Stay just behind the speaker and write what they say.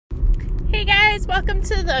Hey guys, welcome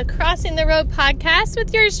to the Crossing the Road podcast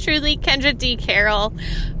with yours truly, Kendra D. Carroll.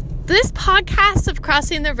 This podcast of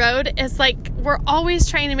Crossing the Road is like we're always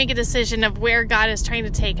trying to make a decision of where God is trying to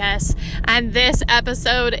take us, and this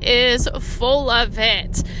episode is full of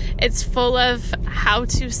it. It's full of how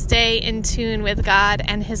to stay in tune with God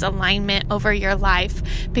and His alignment over your life,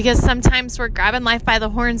 because sometimes we're grabbing life by the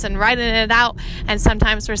horns and riding it out, and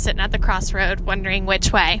sometimes we're sitting at the crossroad wondering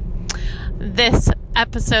which way. This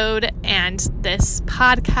episode and this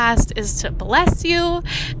podcast is to bless you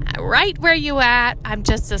right where you at. I'm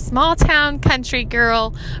just a small town country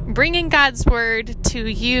girl bringing God's word to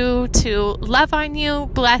you to love on you,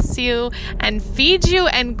 bless you, and feed you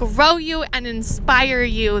and grow you and inspire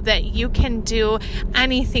you that you can do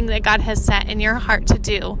anything that God has set in your heart to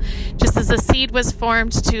do. Just as a seed was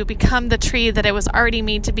formed to become the tree that it was already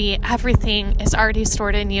made to be, everything is already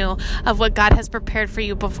stored in you of what God has prepared for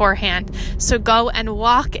you beforehand. So go and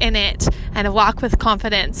walk in it and walk with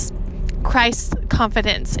confidence, Christ's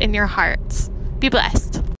confidence in your hearts. Be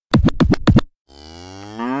blessed. He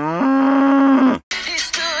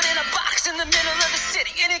stood in a box in the middle of the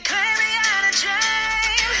city and he claimed he had a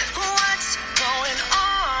dream. What's going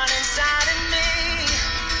on inside of me?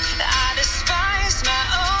 I despise my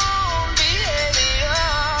own behavior.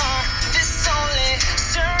 This only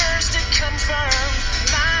serves to confirm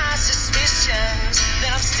my suspicions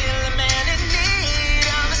that I'm still a man in need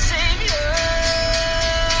of a savior.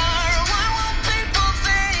 What will people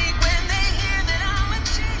think when they hear that I'm a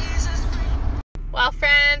Jesus freak? Well,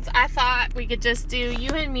 friends, I thought we could just do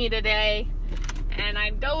you and me today, and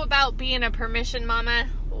I'd go about being a permission mama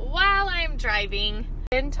while I'm driving.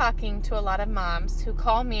 I've been talking to a lot of moms who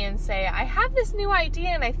call me and say, I have this new idea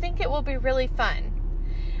and I think it will be really fun.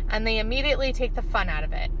 And they immediately take the fun out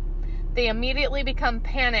of it. They immediately become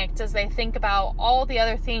panicked as they think about all the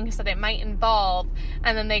other things that it might involve,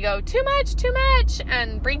 and then they go, too much,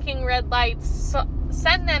 and blinking red lights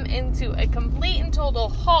send them into a complete and total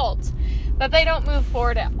halt, that they don't move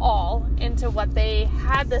forward at all into what they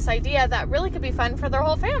had this idea that really could be fun for their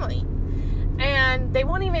whole family. And they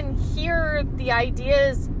won't even hear the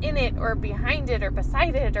ideas in it or behind it or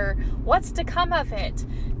beside it or what's to come of it,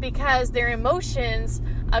 because their emotions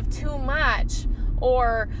of too much,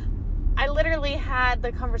 or I literally had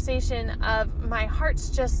the conversation of my heart's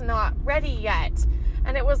just not ready yet.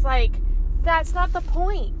 And it was like, that's not the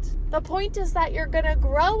point. The point is that you're going to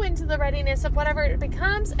grow into the readiness of whatever it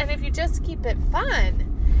becomes. And if you just keep it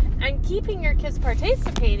fun and keeping your kids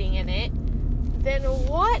participating in it, then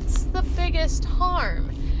what's the biggest harm?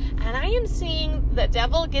 And I am seeing the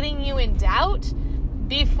devil getting you in doubt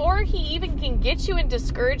before he even can get you in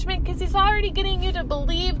discouragement, because he's already getting you to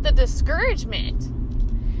believe the discouragement.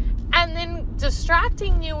 And then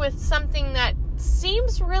distracting you with something that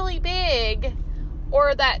seems really big,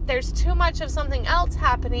 or that there's too much of something else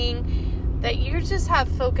happening that you just have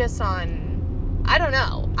focus on. I don't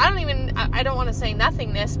know. I don't want to say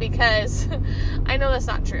nothingness, because I know that's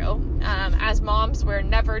not true. As moms, we're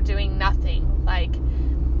never doing nothing. Like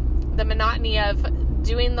the monotony of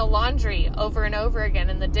doing the laundry over and over again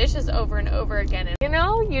and the dishes over and over again. And,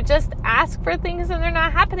 you just ask for things and they're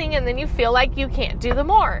not happening, and then you feel like you can't do them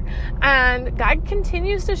more. And God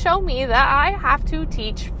continues to show me that I have to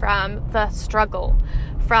teach from the struggle,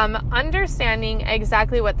 from understanding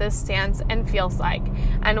exactly what this stands and feels like,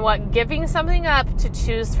 and what giving something up to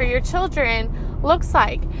choose for your children looks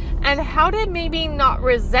like, and how to maybe not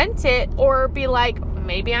resent it or be like,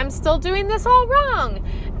 maybe I'm still doing this all wrong.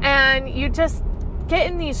 And you just get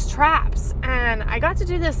in these traps. And I got to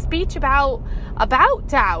do this speech about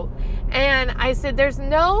doubt, and I said there's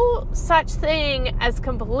no such thing as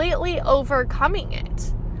completely overcoming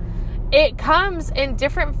it. It comes in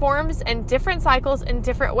different forms and different cycles in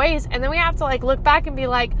different ways, and then we have to look back and be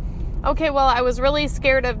like, okay, well, I was really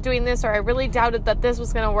scared of doing this, or I really doubted that this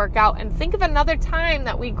was going to work out, and think of another time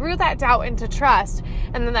that we grew that doubt into trust,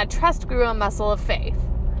 and then that trust grew a muscle of faith.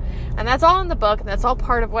 And that's all in the book, and that's all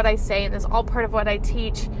part of what I say, and that's all part of what I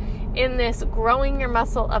teach in this growing your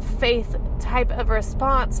muscle of faith type of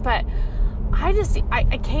response. But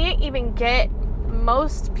I can't even get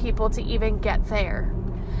most people to even get there.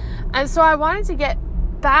 And so I wanted to get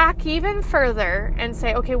back even further and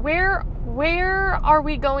say, okay, where are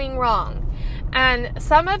we going wrong? And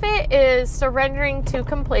some of it is surrendering to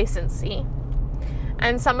complacency.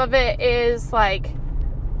 And some of it is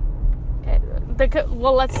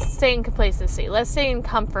let's stay in complacency. Let's stay in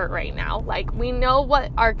comfort right now. We know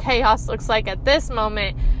what our chaos looks like at this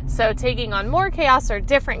moment, so taking on more chaos or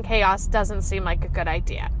different chaos doesn't seem like a good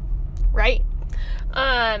idea, right?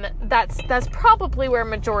 That's probably where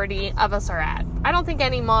majority of us are at. I don't think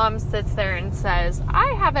any mom sits there and says,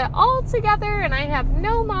 I have it all together and I have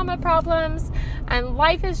no mama problems and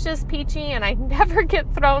life is just peachy and I never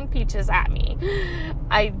get thrown peaches at me.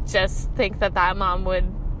 I just think that mom would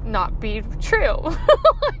not be true.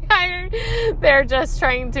 They're just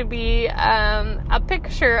trying to be a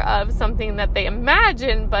picture of something that they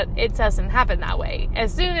imagine, but it doesn't happen that way.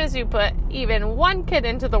 As soon as you put even one kid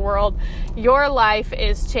into the world, your life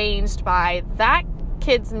is changed by that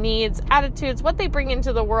kids' needs, attitudes, what they bring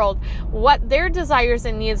into the world, what their desires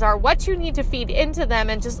and needs are, what you need to feed into them,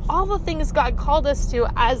 and just all the things God called us to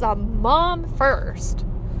as a mom first.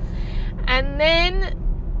 And then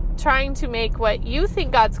trying to make what you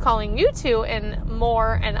think God's calling you to and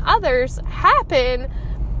more and others happen,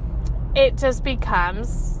 it just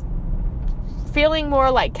becomes feeling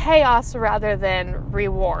more like chaos rather than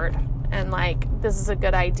reward. And like, this is a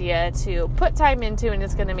good idea to put time into and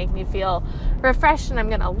it's going to make me feel refreshed and I'm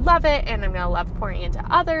going to love it and I'm going to love pouring into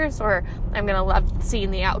others, or I'm going to love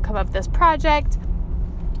seeing the outcome of this project.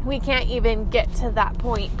 We can't even get to that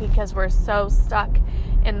point because we're so stuck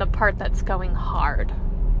in the part that's going hard.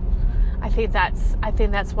 I think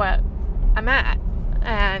that's what I'm at.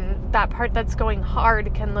 And that part that's going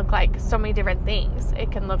hard can look like so many different things.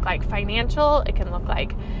 It can look like financial. It can look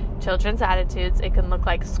like children's attitudes. It can look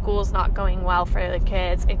like school's not going well for the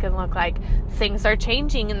kids. It can look like things are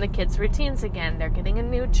changing in the kids' routines again. They're getting a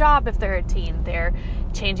new job if they're a teen. They're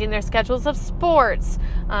changing their schedules of sports.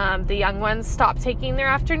 The young ones stop taking their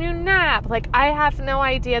afternoon nap. Like, I have no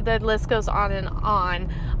idea. The list goes on and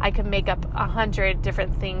on. I could make up 100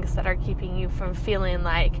 different things that are keeping you from feeling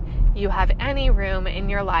like you have any room in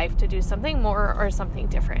your life to do something more or something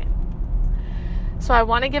different. So I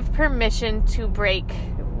want to give permission to break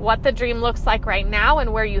what the dream looks like right now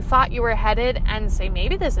and where you thought you were headed and say,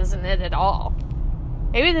 maybe this isn't it at all.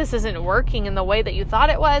 Maybe this isn't working in the way that you thought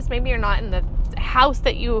it was. Maybe you're not in the house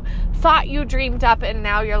that you thought you dreamed up and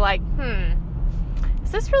now you're like,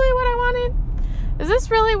 is this really what I wanted? Is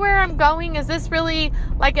this really where I'm going? Is this really,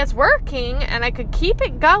 like, it's working and I could keep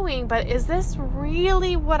it going, but is this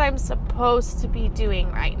really what I'm supposed to be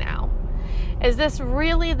doing right now? Is this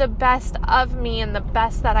really the best of me and the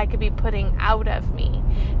best that I could be putting out of me?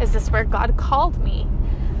 Is this where God called me?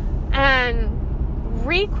 And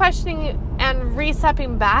re-questioning and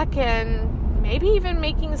re-stepping back and maybe even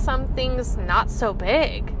making some things not so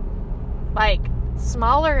big. Like,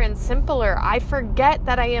 smaller and simpler. I forget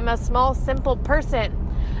that I am a small, simple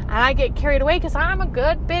person. And I get carried away because I'm a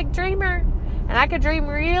good, big dreamer. And I could dream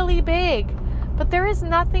really big. But there is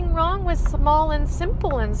nothing wrong with small and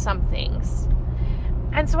simple in some things.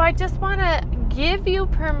 And so I just want to give you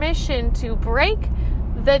permission to break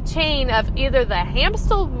the chain of either the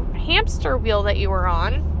hamster wheel that you were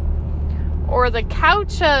on, or the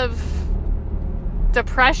couch of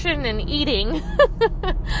depression and eating.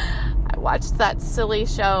 I watched that silly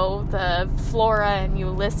show, the Flora and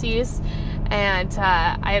Ulysses, and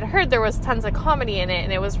I had heard there was tons of comedy in it,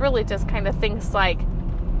 and it was really just kind of things like,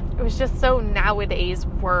 it was just so nowadays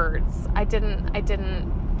words. I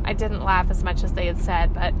didn't laugh as much as they had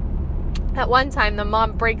said, but at one time the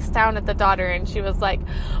mom breaks down at the daughter and she was like,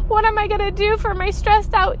 what am I going to do for my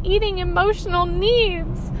stressed out eating emotional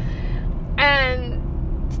needs?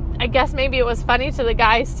 And I guess maybe it was funny to the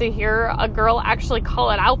guys to hear a girl actually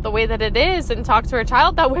call it out the way that it is and talk to her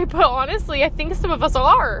child that way, but honestly, I think some of us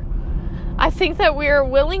are. I think that we're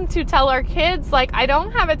willing to tell our kids, like, I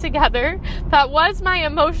don't have it together. That was my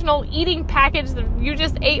emotional eating package that you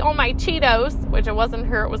just ate all my Cheetos, which it wasn't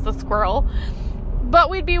her, it was the squirrel. But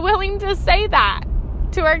we'd be willing to say that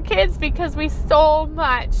to our kids because we so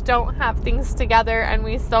much don't have things together and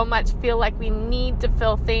we so much feel like we need to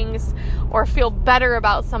feel things or feel better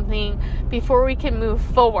about something before we can move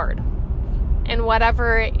forward in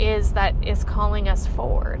whatever it is that is calling us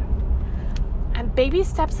forward. And baby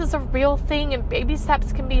steps is a real thing, and baby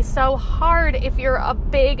steps can be so hard if you're a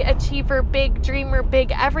big achiever, big dreamer,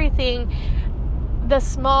 big everything. The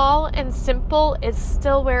small and simple is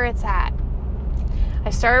still where it's at. I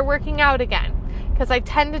started working out again because I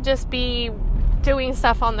tend to just be doing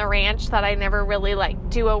stuff on the ranch that I never really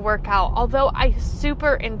do a workout, although I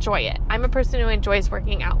super enjoy it. I'm a person who enjoys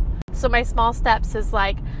working out. So my small steps is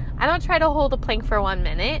I don't try to hold a plank for 1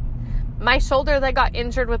 minute. My shoulder that got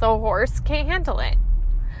injured with a horse can't handle it.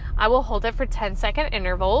 I will hold it for 10-second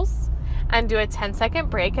intervals and do a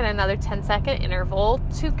 10-second break and another 10-second interval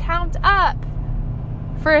to count up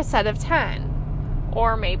for a set of 10,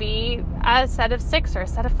 or maybe a set of 6 or a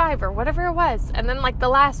set of 5 or whatever it was. And then the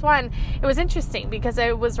last one, it was interesting because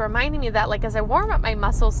it was reminding me that as I warm up my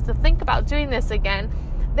muscles to think about doing this again,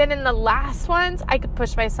 Then in the last ones, I could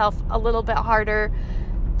push myself a little bit harder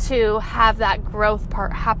to have that growth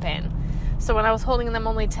part happen. So when I was holding them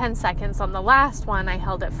only 10 seconds on the last one, I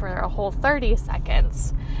held it for a whole 30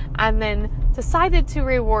 seconds and then decided to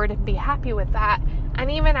reward and be happy with that. And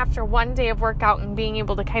even after one day of workout and being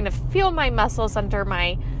able to kind of feel my muscles under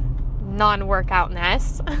my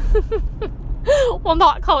non-workoutness, we'll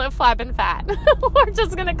not call it flab and fat. We're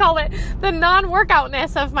just going to call it the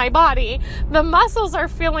non-workoutness of my body. The muscles are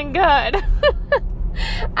feeling good.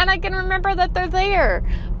 And I can remember that they're there.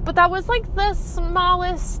 But that was like the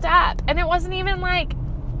smallest step. And it wasn't even like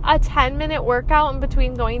a 10-minute workout in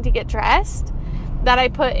between going to get dressed that I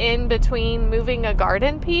put in between moving a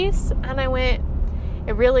garden piece. And I went,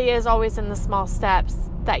 it really is always in the small steps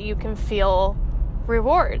that you can feel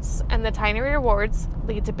rewards. And the tiny rewards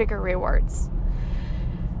lead to bigger rewards.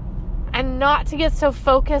 And not to get so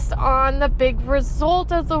focused on the big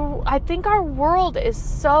result of I think our world is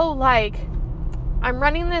so like, I'm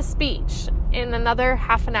running this speech in another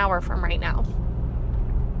half an hour from right now.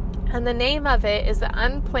 And the name of it is The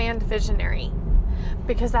Unplanned Visionary,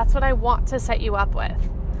 because that's what I want to set you up with.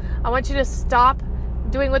 I want you to stop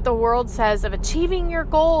doing what the world says of achieving your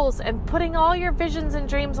goals and putting all your visions and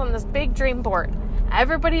dreams on this big dream board.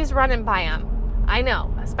 Everybody's running by them. I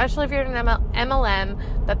know, especially if you're in an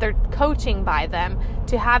MLM, that they're coaching by them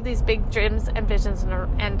to have these big dreams and visions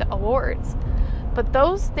and awards. But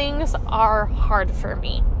those things are hard for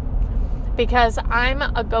me because I'm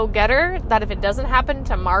a go-getter that if it doesn't happen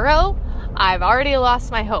tomorrow, I've already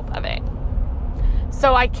lost my hope of it.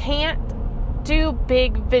 So I can't do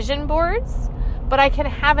big vision boards, but I can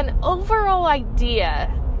have an overall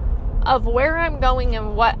idea of where I'm going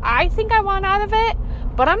and what I think I want out of it.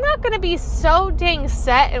 But I'm not going to be so dang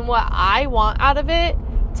set in what I want out of it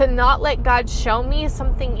to not let God show me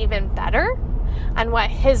something even better and what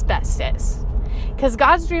His best is. Because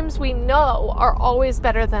God's dreams, we know, are always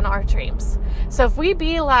better than our dreams. So if we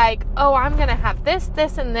be like, oh, I'm going to have this,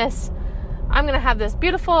 this, and this. I'm going to have this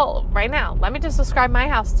beautiful, right now, let me just describe my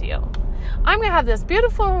house to you. I'm going to have this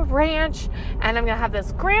beautiful ranch, and I'm going to have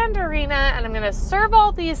this grand arena, and I'm going to serve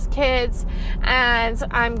all these kids, and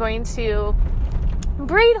I'm going to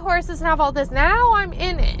breed horses and have all this. Now I'm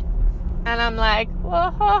in it. And I'm like,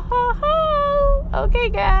 whoa, ho, ho, ho. Okay,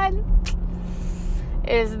 God.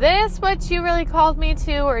 Is this what you really called me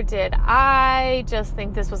to, or did I just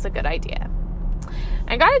think this was a good idea?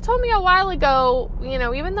 And God had told me a while ago,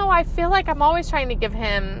 even though I feel like I'm always trying to give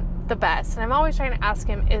Him the best, and I'm always trying to ask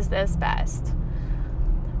Him, is this best?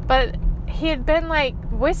 But He had been like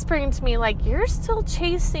whispering to me, like, you're still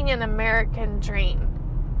chasing an American dream.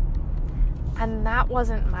 And that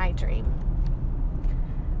wasn't my dream.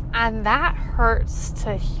 And that hurts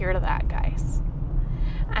to hear that, guys.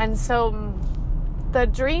 And so the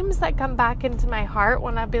dreams that come back into my heart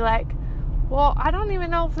when I be like, well, I don't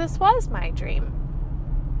even know if this was my dream,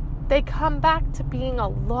 they come back to being a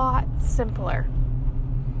lot simpler.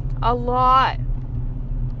 A lot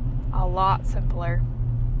simpler.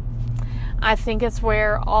 I think it's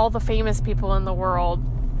where all the famous people in the world,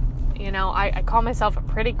 I call myself a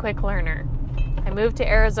pretty quick learner. I moved to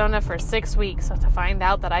Arizona for 6 weeks to find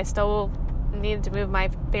out that I still needed to move my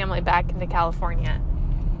family back into California.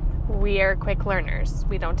 We are quick learners.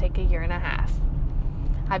 We don't take a year and a half.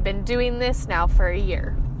 I've been doing this now for a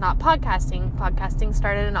year. Not podcasting. Podcasting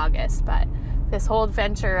started in August, but this whole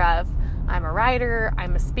adventure of I'm a writer,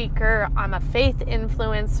 I'm a speaker, I'm a faith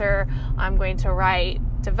influencer, I'm going to write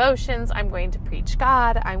devotions, I'm going to preach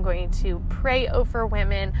God, I'm going to pray over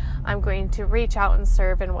women, I'm going to reach out and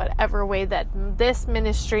serve in whatever way that this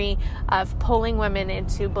ministry of pulling women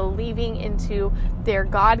into believing into their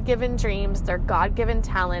God-given dreams, their God-given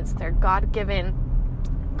talents, their God-given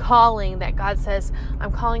calling, that God says,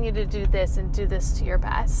 I'm calling you to do this and do this to your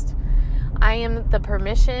best. I am the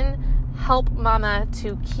permission help mama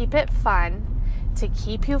to keep it fun, to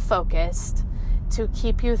keep you focused, to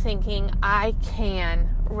keep you thinking I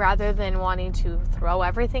can, rather than wanting to throw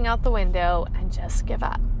everything out the window and just give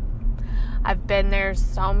up. I've been there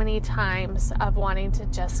so many times of wanting to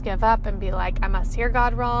just give up and be like, I must hear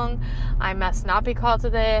God wrong. I must not be called to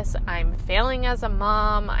this. I'm failing as a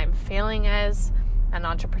mom. I'm failing as an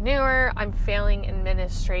entrepreneur. I'm failing in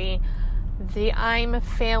ministry. The I'm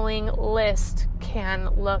failing list can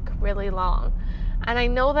look really long. And I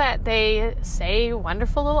know that they say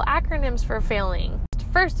wonderful little acronyms for failing.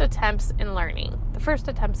 First attempts in learning. The first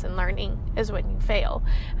attempts in learning is when you fail.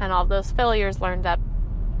 And all those failures learned up.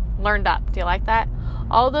 Do you like that?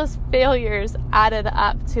 All those failures added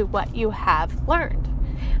up to what you have learned.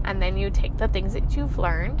 And then you take the things that you've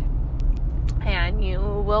learned and you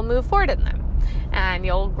will move forward in them. and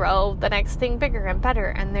you'll grow the next thing bigger and better.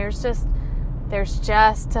 And there's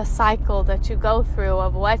just a cycle that you go through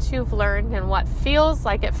of what you've learned and what feels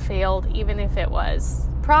like it failed, even if it was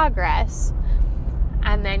progress.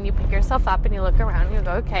 And then you pick yourself up and you look around and you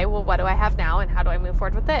go, okay, well, what do I have now and how do I move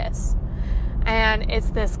forward with this? And it's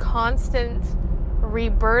this constant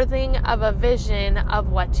rebirthing of a vision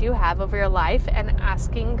of what you have over your life and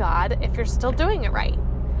asking God if you're still doing it right.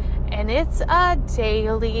 And it's a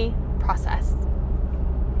daily process.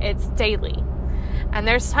 It's daily. And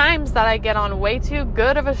there's times that I get on way too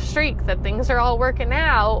good of a streak that things are all working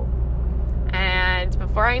out. And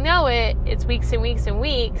before I know it, it's weeks and weeks and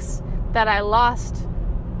weeks that I lost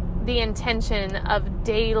the intention of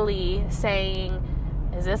daily saying,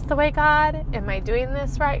 is this the way, God? Am I doing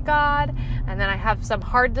this right, God? And then I have some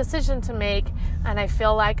hard decision to make, and I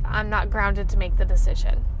feel like I'm not grounded to make the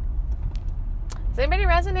decision. Is anybody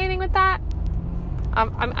resonating with that?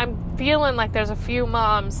 I'm feeling like there's a few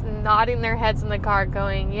moms nodding their heads in the car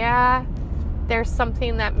going, yeah, there's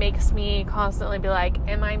something that makes me constantly be like,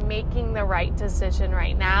 am I making the right decision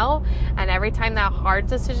right now? And every time that hard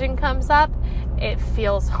decision comes up, it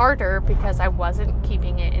feels harder because I wasn't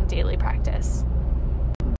keeping it in daily practice.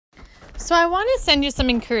 So I want to send you some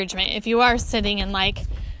encouragement. If you are sitting and like,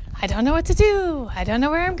 I don't know what to do, I don't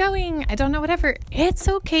know where I'm going, I don't know whatever, it's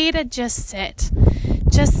okay to just sit.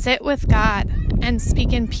 Just sit with God and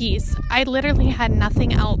speak in peace. I literally had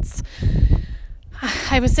nothing else.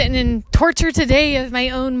 I was sitting in torture today of my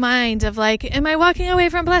own mind of like, am I walking away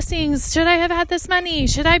from blessings? Should I have had this money?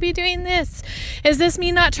 Should I be doing this? Is this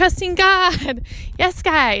me not trusting God? Yes,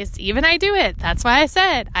 guys, even I do it. That's why I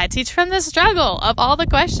said I teach from the struggle of all the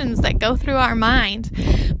questions that go through our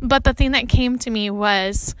mind. But the thing that came to me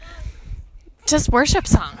was just worship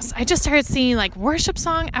songs. I just started seeing like worship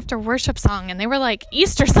song after worship song, and they were like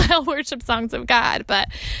Easter style worship songs of God.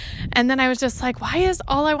 And then I was just like, why is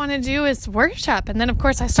all I want to do is worship? And then of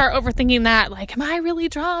course I start overthinking that, like, am I really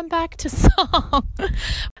drawn back to song?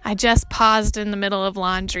 I just paused in the middle of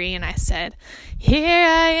laundry and I said, here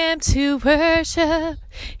I am to worship,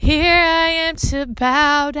 here I am to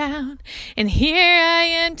bow down, and here I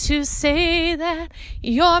am to say that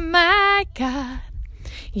you're my God.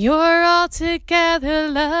 You're altogether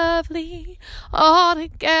lovely,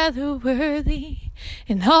 altogether worthy,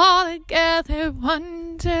 and altogether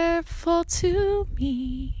wonderful to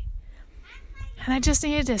me. And I just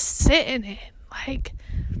needed to sit in it. Like,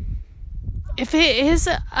 if it is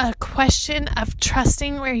a question of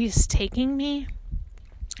trusting where he's taking me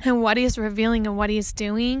and what he's revealing and what he's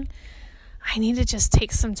doing, I need to just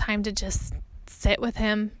take some time to just sit with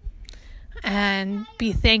him and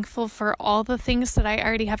be thankful for all the things that I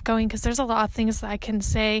already have going, because there's a lot of things that I can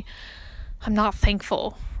say I'm not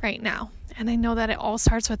thankful right now. And I know that it all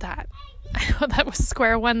starts with that. I know that was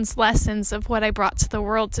square one's lessons of what I brought to the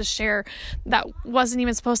world to share that wasn't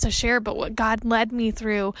even supposed to share, but what God led me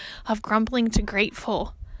through of grumbling to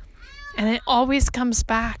grateful. And it always comes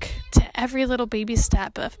back to every little baby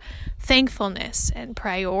step of thankfulness and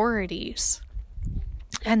priorities,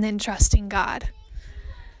 and then trusting God.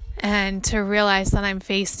 And to realize that I'm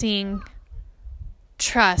facing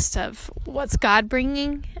trust of what's God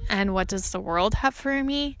bringing and what does the world have for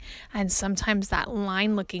me. And sometimes that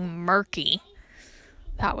line looking murky.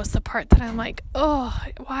 That was the part that I'm like, oh,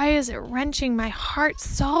 why is it wrenching my heart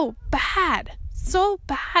so bad? So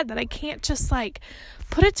bad that I can't just like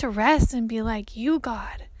put it to rest and be like, you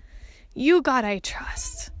God I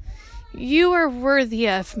trust. You are worthy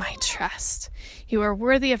of my trust. You are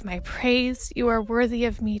worthy of my praise. You are worthy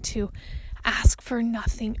of me to ask for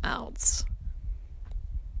nothing else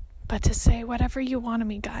but to say whatever you want of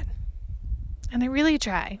me, God. And I really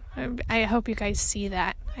try. I hope you guys see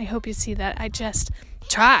that. I hope you see that. I just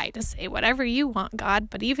try to say whatever you want, God.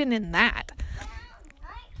 But even in that,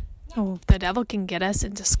 the devil can get us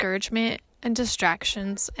in discouragement and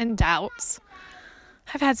distractions and doubts.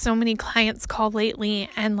 I've had so many clients call lately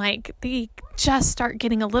and like they just start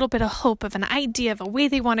getting a little bit of hope of an idea of a way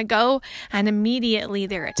they want to go, and immediately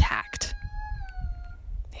they're attacked.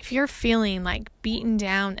 If you're feeling like beaten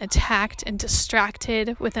down, attacked, and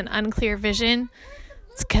distracted with an unclear vision,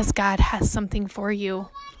 it's because God has something for you.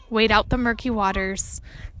 Wait out the murky waters.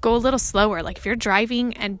 Go a little slower. Like if you're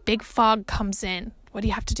driving and big fog comes in, what do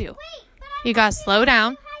you have to do? You got to slow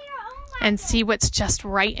down and see what's just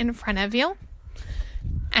right in front of you.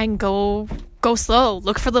 And go slow.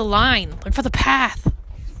 Look for the line. Look for the path.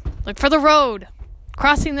 Look for the road.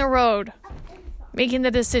 Crossing the road. Making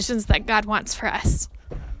the decisions that God wants for us.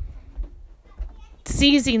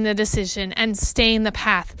 seizing the decision and staying the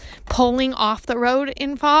path, pulling off the road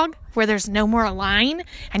in fog where there's no more line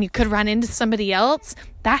and you could run into somebody else.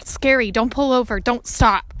 That's scary. Don't pull over. Don't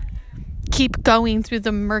stop. Keep going through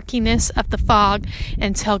the murkiness of the fog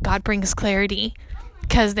until God brings clarity,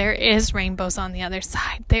 because there is rainbows on the other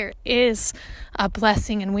side. There is a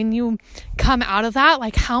blessing. And when you come out of that,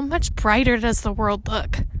 like, how much brighter does the world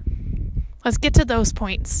look? Let's get to those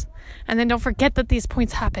points. And then don't forget that these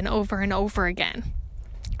points happen over and over again.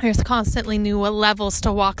 There's constantly new levels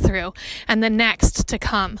to walk through and the next to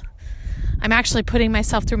come. I'm actually putting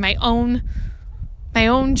myself through my own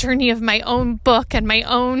journey of my own book and my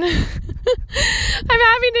own I'm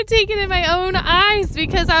having to take it in my own eyes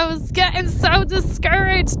because I was getting so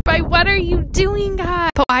discouraged by what are you doing,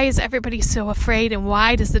 God? But why is everybody so afraid, and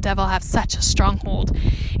why does the devil have such a stronghold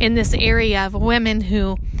in this area of women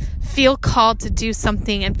who feel called to do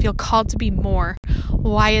something and feel called to be more?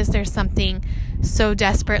 Why is there something so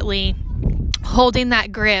desperately holding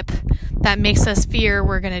that grip that makes us fear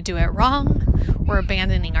we're going to do it wrong, we're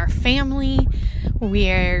abandoning our family, we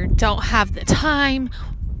don't have the time,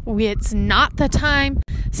 it's not the time?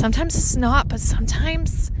 Sometimes it's not, but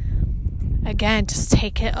sometimes, again, just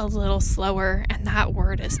take it a little slower, and that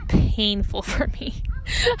word is painful for me.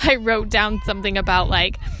 I wrote down something about,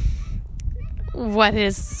 like,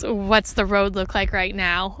 what's the road look like right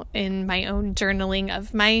now in my own journaling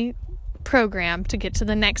of my program to get to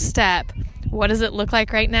the next step. What does it look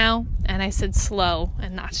like right now? And I said slow,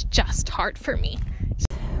 and that's just hard for me.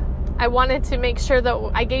 I wanted to make sure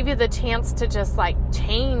that I gave you the chance to just, like,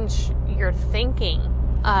 change your thinking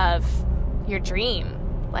of your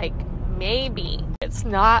dream. Like, maybe it's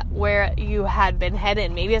not where you had been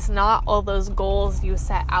headed. Maybe it's not all those goals you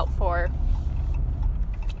set out for.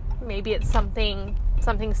 Maybe it's something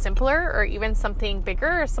simpler, or even something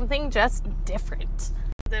bigger, or something just different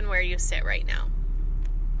than where you sit right now.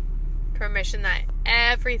 Permission that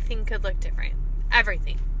everything could look different.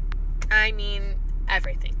 Everything. I mean,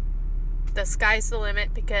 everything. The sky's the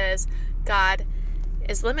limit, because God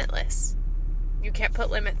is limitless. You can't put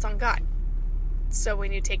limits on God. So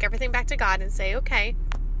when you take everything back to God and say, okay,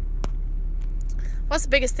 what's the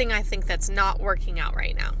biggest thing I think that's not working out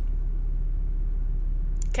right now?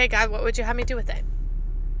 Okay, God, what would you have me do with it?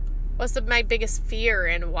 What's my biggest fear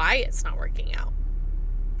and why it's not working out?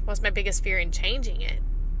 What's my biggest fear in changing it?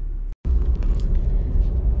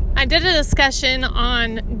 I did a discussion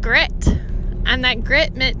on grit, and that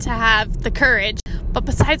grit meant to have the courage. But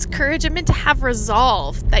besides courage, it meant to have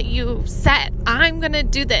resolve, that you set, I'm going to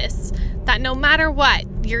do this. That no matter what,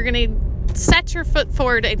 you're going to set your foot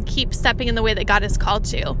forward and keep stepping in the way that God has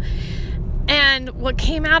called you. And what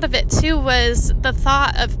came out of it too was the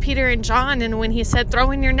thought of Peter and John, and when he said,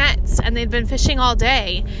 throw in your nets, and they'd been fishing all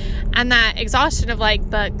day, and that exhaustion of, like,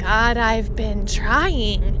 but God, I've been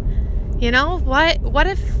trying. You know, what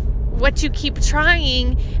if what you keep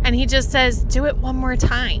trying, and he just says, do it one more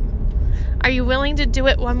time? Are you willing to do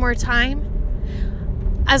it one more time?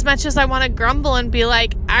 As much as I want to grumble and be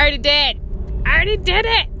like, I already did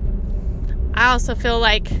it. I also feel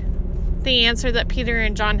like the answer that Peter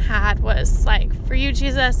and John had was like, for you,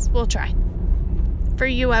 Jesus, we'll try. For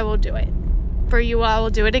you, I will do it. For you, I will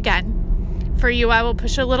do it again. For you, I will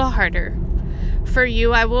push a little harder. For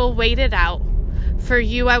you, I will wait it out. For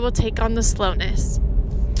you, I will take on the slowness.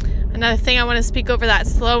 Another thing I want to speak over that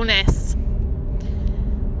slowness.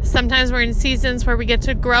 Sometimes we're in seasons where we get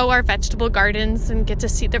to grow our vegetable gardens and get to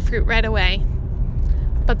see the fruit right away.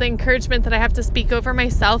 But the encouragement that I have to speak over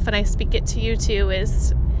myself, and I speak it to you too,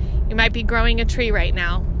 is you might be growing a tree right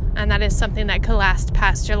now, and that is something that could last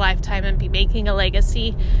past your lifetime and be making a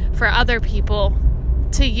legacy for other people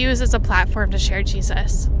to use as a platform to share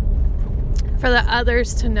Jesus, for the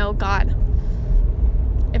others to know God.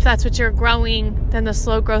 If that's what you're growing, then the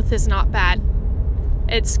slow growth is not bad.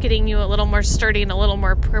 It's getting you a little more sturdy and a little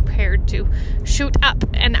more prepared to shoot up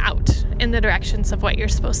and out in the directions of what you're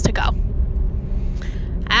supposed to go.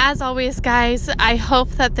 As always, guys, I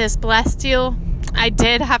hope that this blessed you. I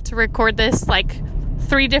did have to record this like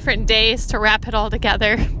 3 different days to wrap it all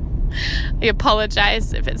together. I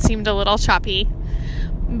apologize if it seemed a little choppy,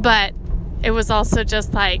 but it was also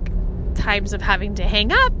just like times of having to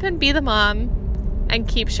hang up and be the mom and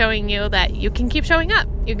keep showing you that you can keep showing up.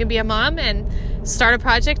 You can be a mom and start a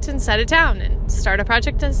project and set it down, and start a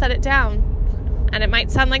project and set it down. And it might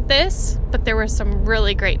sound like this, but there were some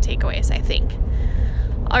really great takeaways, I think.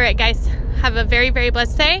 All right, guys, have a very, very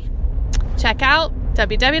blessed day. Check out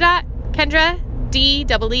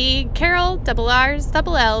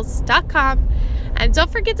www.kendra.com And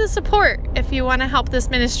don't forget to support if you want to help this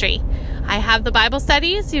ministry. I have the Bible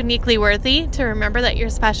studies, Uniquely Worthy, to remember that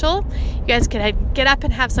you're special. You guys could get up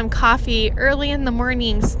and have some coffee early in the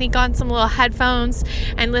morning, sneak on some little headphones,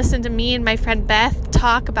 and listen to me and my friend Beth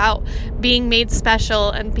talk about being made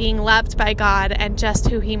special and being loved by God and just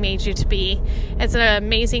who He made you to be. It's an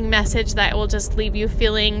amazing message that will just leave you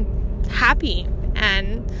feeling happy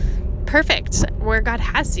and perfect where God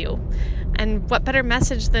has you. And what better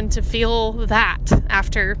message than to feel that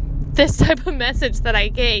after this type of message that I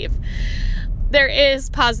gave. There is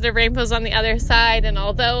positive rainbows on the other side, and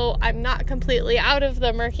although I'm not completely out of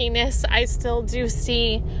the murkiness, I still do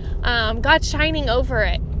see God shining over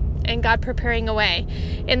it and God preparing a way.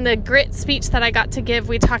 In the grit speech that I got to give,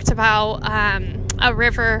 we talked about a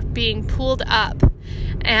river being pulled up,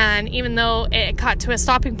 and even though it got to a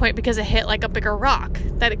stopping point because it hit like a bigger rock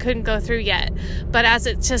that it couldn't go through yet, but as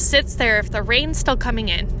it just sits there, if the rain's still coming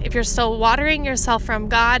in, if you're still watering yourself from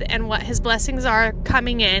God and what His blessings are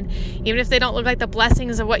coming in, even if they don't look like the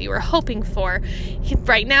blessings of what you were hoping for,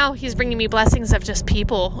 right now He's bringing me blessings of just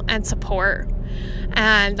people and support,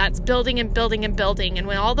 and that's building and building and building. And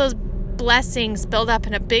when all those blessings build up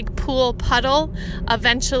in a big pool puddle,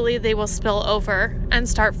 eventually they will spill over and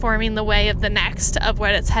start forming the way of the next of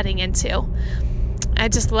what it's heading into. I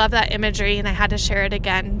just love that imagery, and I had to share it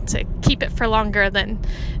again to keep it for longer than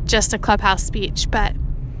just a Clubhouse speech. But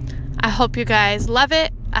I hope you guys love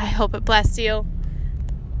it. I hope it bless you.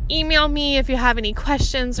 Email me if you have any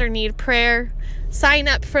questions or need prayer. Sign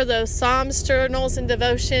up for those Psalms, journals, and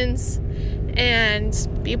devotions, and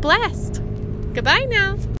be blessed. Goodbye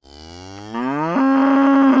now.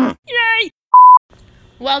 Yay!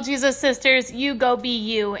 Well, Jesus sisters, you go be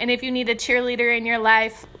you. And if you need a cheerleader in your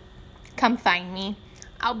life, come find me.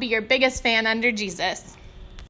 I'll be your biggest fan under Jesus.